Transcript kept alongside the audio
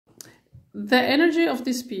the energy of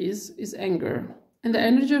this piece is anger. And the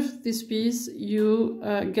energy of this piece, you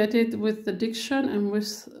get it with the diction and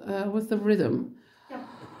with the rhythm.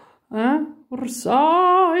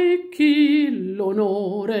 Orsai chi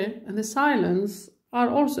l'onore. And the silence are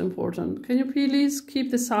also important. Can you please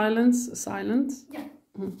keep the silence silent? Yeah.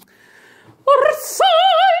 Orsai,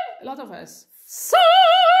 a lot of S. Sai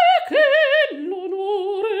chi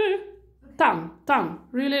l'onore. Tongue,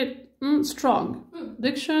 really strong.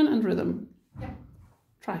 Diction and rhythm. Yeah.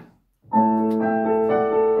 Try.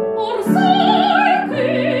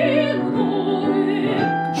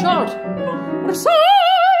 Short.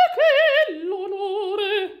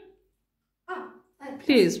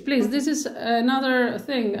 Please, this is another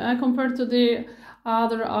thing compared to the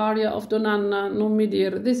other aria of Donanna non mi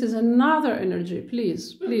dir. This is another energy.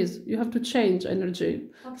 Please, you have to change energy.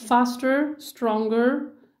 Okay. Faster,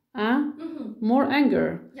 stronger, more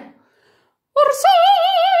anger. Yeah.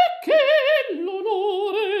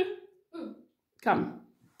 Come.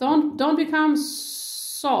 Don't become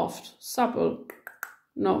soft, supple.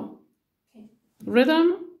 No. Okay.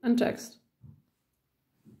 Rhythm and text.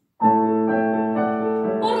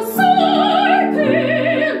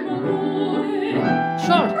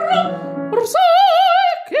 Short.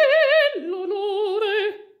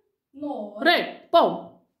 Re, boom.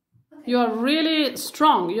 Okay. You are really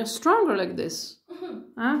strong. You're stronger like this.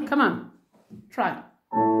 Okay. Come on. Try.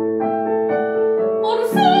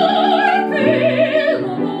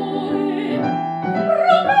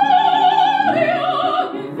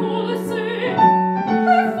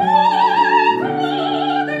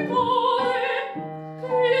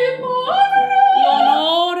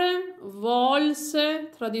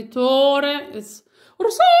 Traditore, it's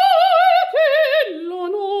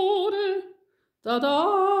l'onore.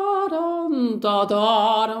 Da-da-dum,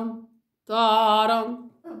 da-da-dum,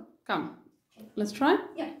 da-dum. Come, let's try.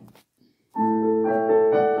 Yeah.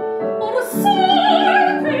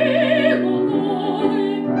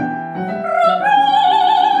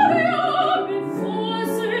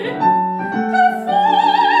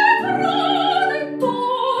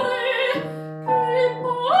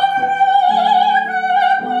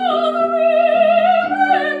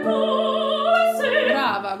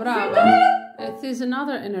 It is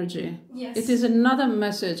another energy. Yes. It is another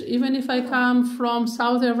message. Even if I come from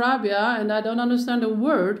Saudi Arabia and I don't understand a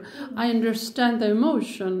word, I understand the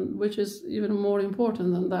emotion, which is even more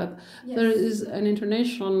important than that. Yes. There is an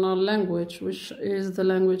international language, which is the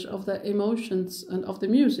language of the emotions and of the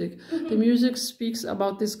music. The music speaks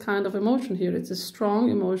about this kind of emotion here. It's a strong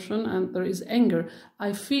emotion and there is anger.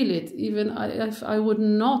 I feel it, even if I would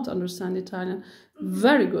not understand Italian.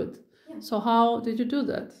 Very good. Yeah. So how did you do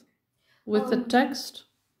that? With the text?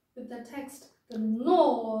 With the text, the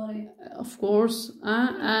no. Of course,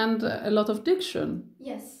 and a lot of diction.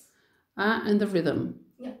 Yes. And the rhythm.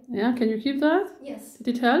 Yeah. Yeah, can you keep that? Yes.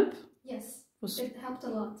 Did it help? Yes, it helped a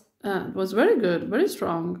lot. It was very good, very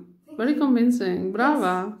strong, very convincing.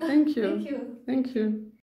 Brava. Yes. Thank you. Thank you. Thank you.